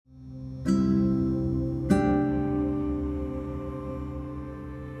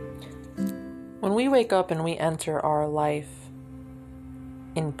wake up and we enter our life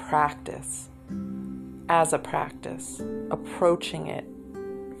in practice, as a practice, approaching it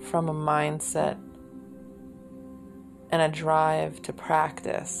from a mindset and a drive to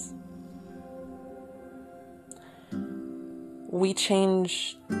practice, we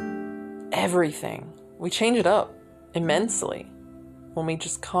change everything. We change it up immensely when we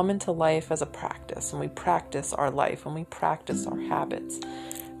just come into life as a practice, when we practice our life, when we practice our habits,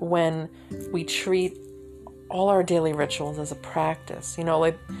 when we treat all our daily rituals as a practice.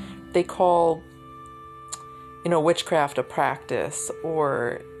 Like they call, witchcraft a practice,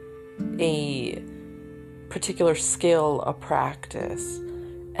 or a particular skill a practice.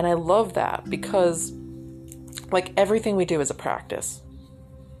 And I love that because like everything we do is a practice.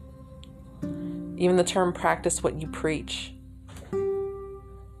 Even the term practice what you preach.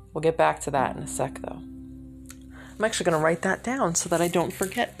 We'll get back to that in a sec though. I'm actually going to write that down so that I don't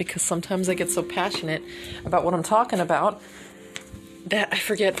forget, because sometimes I get so passionate about what I'm talking about that I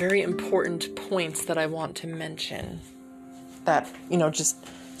forget very important points that I want to mention that, just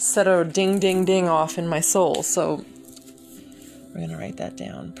set a ding, ding, ding off in my soul. So we're going to write that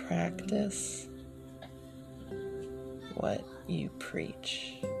down. Practice what you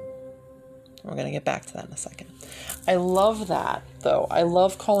preach. We're going to get back to that in a second. I love that, though. I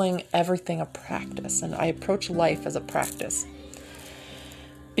love calling everything a practice, and I approach life as a practice.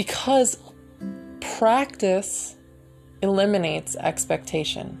 Because practice eliminates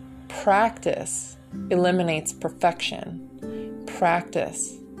expectation. Practice eliminates perfection.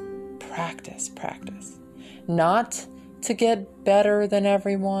 Practice. Not to get better than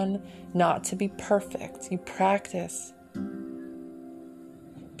everyone, not to be perfect. You practice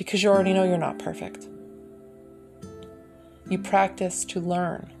because you already know you're not perfect. You practice to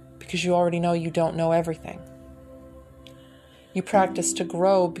learn because you already know you don't know everything. You practice to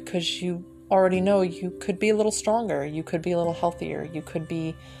grow because you already know you could be a little stronger, you could be a little healthier, you could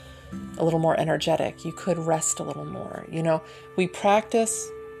be a little more energetic, you could rest a little more. We practice,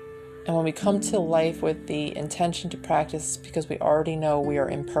 and when we come to life with the intention to practice, because we already know we are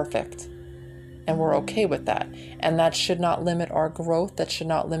imperfect. And we're okay with that. And that should not limit our growth. That should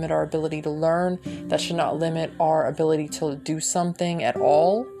not limit our ability to learn. That should not limit our ability to do something at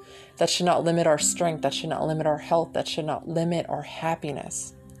all. That should not limit our strength. That should not limit our health. That should not limit our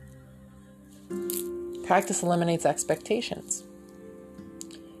happiness. Practice eliminates expectations.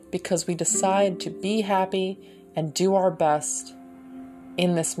 Because we decide to be happy and do our best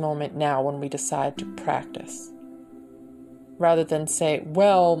in this moment now when we decide to practice. Rather than say,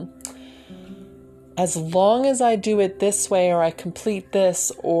 well, as long as I do it this way, or I complete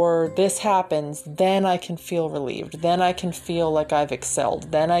this, or this happens, then I can feel relieved. Then I can feel like I've excelled.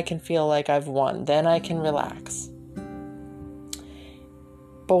 Then I can feel like I've won. Then I can relax.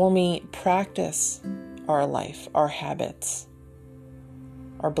 But when we practice our life, our habits,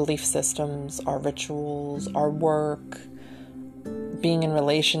 our belief systems, our rituals, our work, being in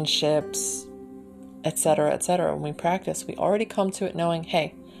relationships, etc., when we practice, we already come to it knowing,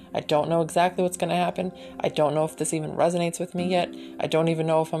 hey, I don't know exactly what's going to happen. I don't know if this even resonates with me yet. I don't even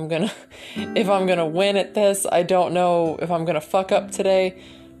know if I'm going to win at this. I don't know if I'm going to fuck up today,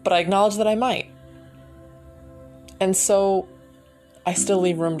 but I acknowledge that I might. And so I still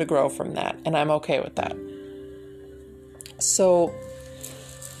leave room to grow from that, and I'm okay with that. So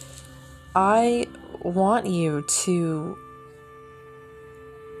I want you to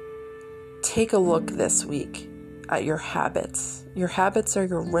take a look this week at your habits. Your habits are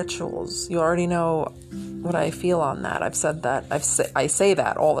your rituals. You already know what I feel on that. I've said that. I say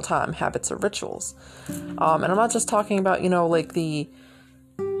that all the time. Habits are rituals. And I'm not just talking about, like the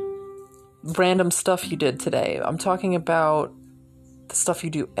random stuff you did today. I'm talking about the stuff you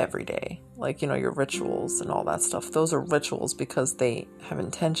do every day. Like, your rituals and all that stuff. Those are rituals because they have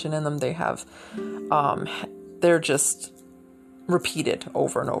intention in them. They have, they're just repeated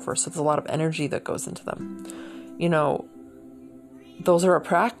over and over. So there's a lot of energy that goes into them. Those are a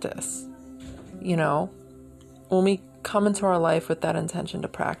practice. When we come into our life with that intention to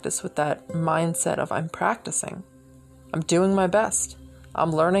practice, with that mindset of I'm practicing, I'm doing my best,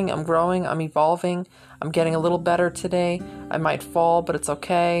 I'm learning, I'm growing, I'm evolving, I'm getting a little better today, I might fall, but it's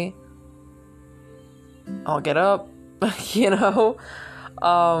okay, I'll get up,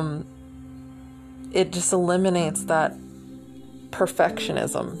 it just eliminates that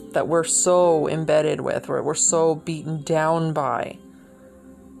perfectionism that we're so embedded with, where we're so beaten down by.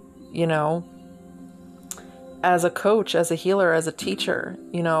 As a coach, as a healer, as a teacher,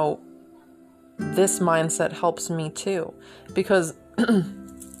 this mindset helps me too, because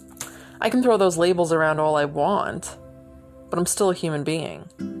I can throw those labels around all I want, but I'm still a human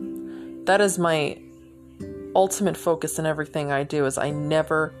being. That is my ultimate focus in everything I do, is I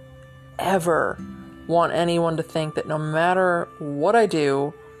never, ever want anyone to think that no matter what I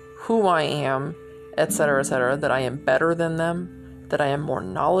do, who I am, etc., that I am better than them, that I am more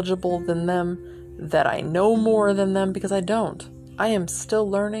knowledgeable than them, that I know more than them, because I don't. I am still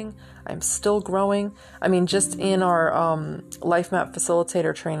learning. I'm still growing. I mean, just in our Life Map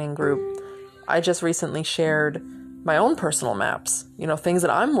Facilitator training group, I just recently shared my own personal maps, things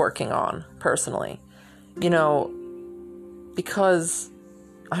that I'm working on personally, because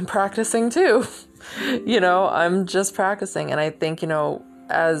I'm practicing too. I'm just practicing. And I think,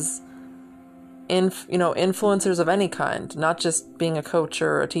 as influencers of any kind, not just being a coach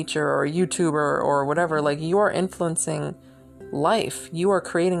or a teacher or a YouTuber or whatever, like, you are influencing life. You are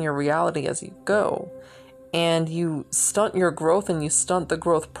creating your reality as you go, and you stunt your growth and you stunt the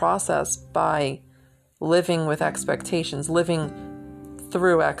growth process by living with expectations, living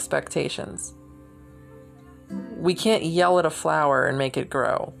through expectations. We can't yell at a flower and make it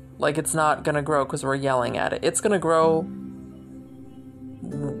grow. Like, it's not going to grow because we're yelling at it. It's going to grow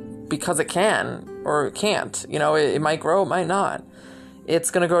because it can, or it can't. It might grow, it might not.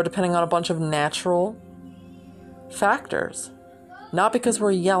 It's going to grow depending on a bunch of natural factors. Not because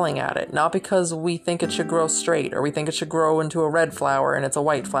we're yelling at it, not because we think it should grow straight, or we think it should grow into a red flower and it's a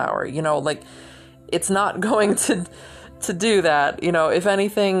white flower. It's not going to do that. If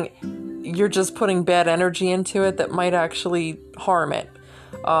anything, you're just putting bad energy into it that might actually harm it.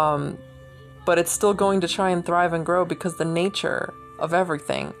 But it's still going to try and thrive and grow, because the nature of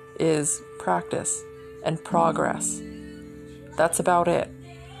everything is practice and progress. That's about it.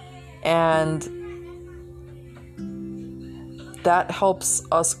 And that helps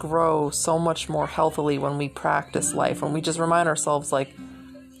us grow so much more healthily when we practice life, when we just remind ourselves, like,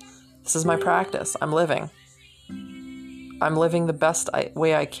 this is my practice. I'm living the best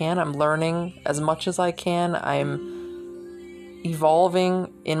way I can. I'm learning as much as I can. I'm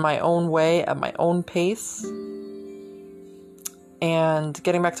evolving in my own way, at my own pace. And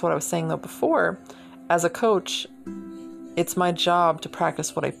getting back to what I was saying, though, before, as a coach, it's my job to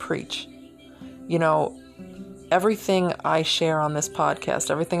practice what I preach. Everything I share on this podcast,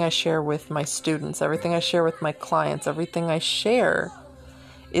 everything I share with my students, everything I share with my clients, everything I share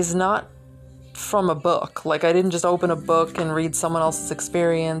is not from a book. Like, I didn't just open a book and read someone else's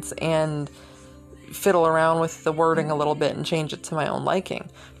experience and fiddle around with the wording a little bit and change it to my own liking.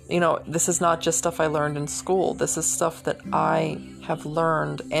 This is not just stuff I learned in school. This is stuff that I have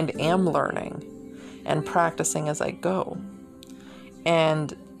learned and am learning and practicing as I go.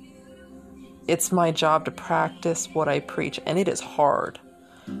 And it's my job to practice what I preach, and it is hard.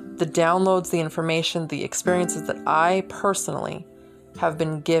 The downloads, the information, the experiences that I personally have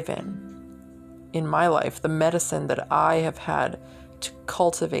been given in my life, the medicine that I have had to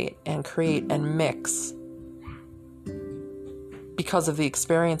cultivate and create and mix because of the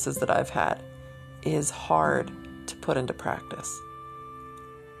experiences that I've had, is hard to put into practice.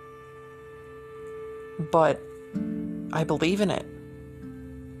 But I believe in it,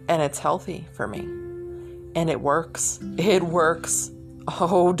 and it's healthy for me, and it works. It works.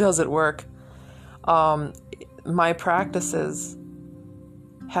 Oh, does it work? My practices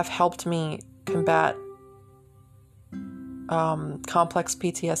have helped me combat complex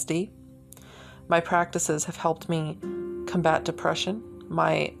PTSD. My practices have helped me combat depression.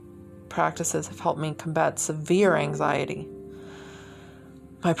 My practices have helped me combat severe anxiety.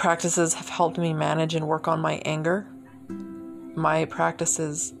 My practices have helped me manage and work on my anger. My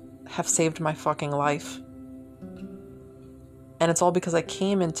practices have saved my fucking life. And it's all because I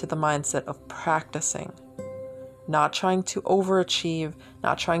came into the mindset of practicing, not trying to overachieve,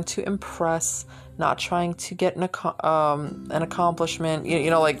 not trying to impress, not trying to get an accomplishment,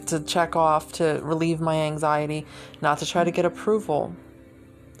 like to check off, to relieve my anxiety, not to try to get approval,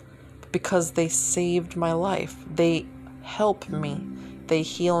 because they saved my life. They help me. They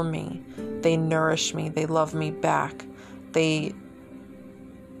heal me. They nourish me. They love me back. They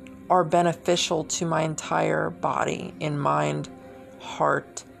are beneficial to my entire body, in mind,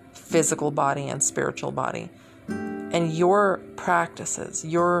 heart, physical body, and spiritual body. And your practices,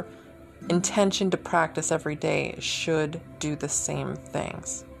 your intention to practice every day should do the same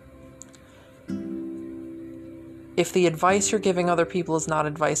things. If the advice you're giving other people is not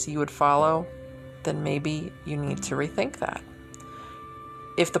advice you would follow, then maybe you need to rethink that.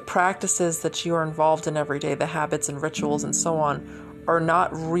 If the practices that you are involved in every day, the habits and rituals and so on, are not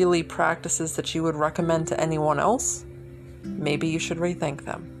really practices that you would recommend to anyone else, maybe you should rethink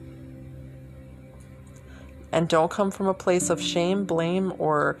them. And don't come from a place of shame, blame,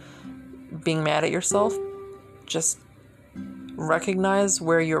 or being mad at yourself. Just Recognize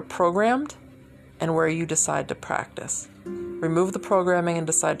where you're programmed and where you decide to practice. Remove the programming and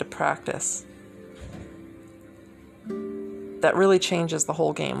decide to practice. That really changes the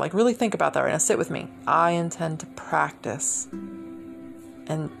whole game. Like, really think about that right now. Sit with me. I intend to practice.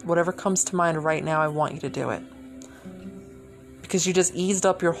 And whatever comes to mind right now, I want you to do it. Because you just eased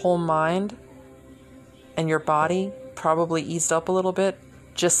up your whole mind, and your body probably eased up a little bit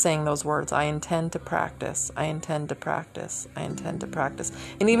just saying those words. I intend to practice. I intend to practice. I intend to practice.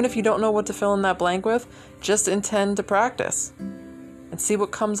 And even if you don't know what to fill in that blank with, just intend to practice. And see what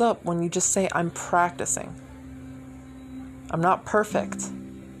comes up when you just say, I'm practicing. I'm not perfect.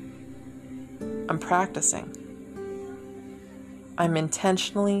 I'm practicing. I'm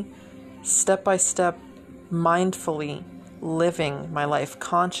intentionally, step by step, mindfully living my life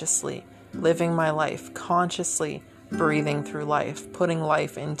consciously, living my life consciously, breathing through life, putting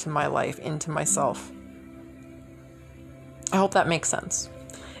life, into myself. I hope that makes sense.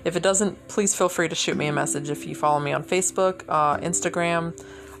 If it doesn't, please feel free to shoot me a message if you follow me on Facebook, Instagram.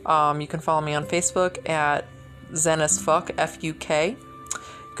 You can follow me on Facebook at Zen as Fuck, F-U-K.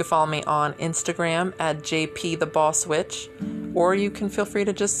 You can follow me on Instagram at JPTheBossWitch, or you can feel free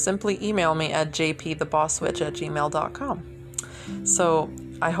to just simply email me at jpthebosswitch@gmail.com. So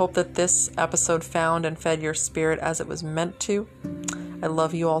I hope that this episode found and fed your spirit as it was meant to. I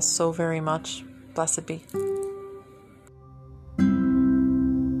love you all so very much. Blessed be.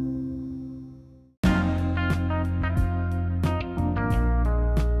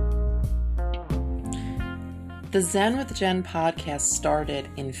 The Zen with Jen podcast started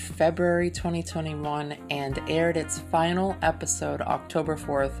in February 2021 and aired its final episode October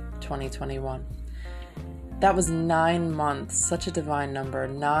 4th, 2021. That was 9 months, such a divine number,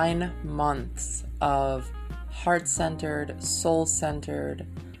 9 months of heart-centered, soul-centered,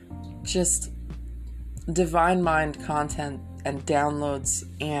 just divine mind content and downloads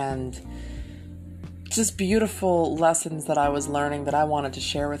and just beautiful lessons that I was learning that I wanted to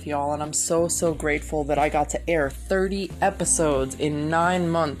share with y'all. And I'm so, so grateful that I got to air 30 episodes in 9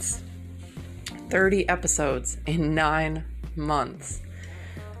 months. 30 episodes in 9 months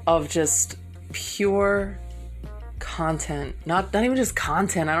of just pure content. Not even just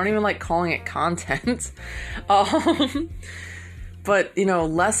content. I don't even like calling it content. But,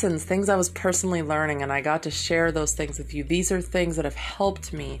 lessons, things I was personally learning, and I got to share those things with you. These are things that have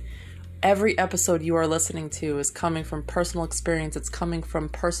helped me. Every episode you are listening to is coming from personal experience. It's coming from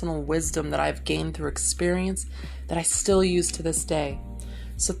personal wisdom that I've gained through experience that I still use to this day.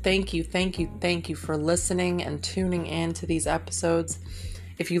 So thank you for listening and tuning in to these episodes.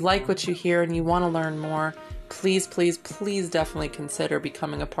 If you like what you hear and you want to learn more, please definitely consider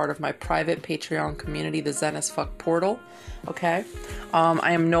becoming a part of my private Patreon community, the Zen as Fuck portal. Okay?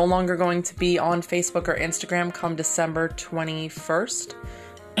 I am no longer going to be on Facebook or Instagram come December 21st.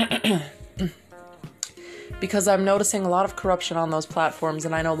 Because I'm noticing a lot of corruption on those platforms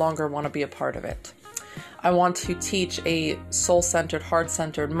and I no longer want to be a part of it. I want to teach a soul-centered,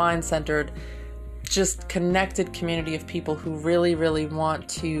 heart-centered, mind-centered, just connected community of people who really, really want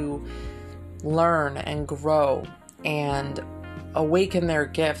to learn and grow and awaken their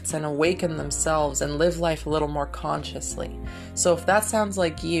gifts and awaken themselves and live life a little more consciously. So if that sounds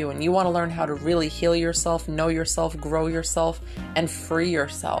like you and you want to learn how to really heal yourself, know yourself, grow yourself, and free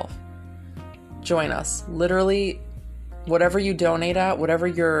yourself, join us. Literally, whatever you donate at, whatever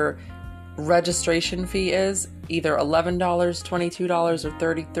your registration fee is, either $11, $22, or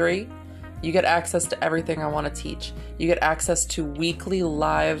 $33, you get access to everything I want to teach. You get access to weekly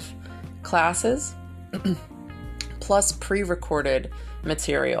live classes, plus pre-recorded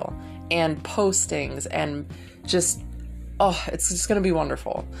material and postings and just, it's just going to be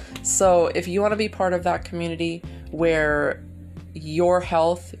wonderful. So if you want to be part of that community where your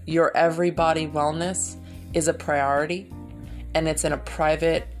health, your everybody wellness is a priority, and it's in a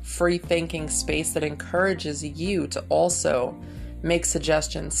private, free-thinking space that encourages you to also make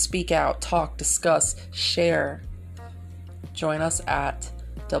suggestions, speak out, talk, discuss, share, join us at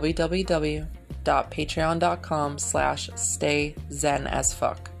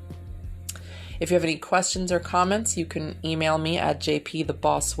www.patreon.com/stayzenasfuck. If you have any questions or comments, you can email me at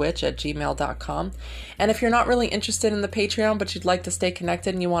jpthebosswitch@gmail.com. And if you're not really interested in the Patreon, but you'd like to stay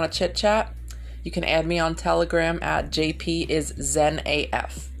connected and you want to chit chat, you can add me on Telegram at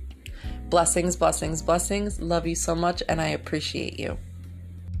jpiszenaf. Blessings, blessings, blessings. Love you so much, and I appreciate you.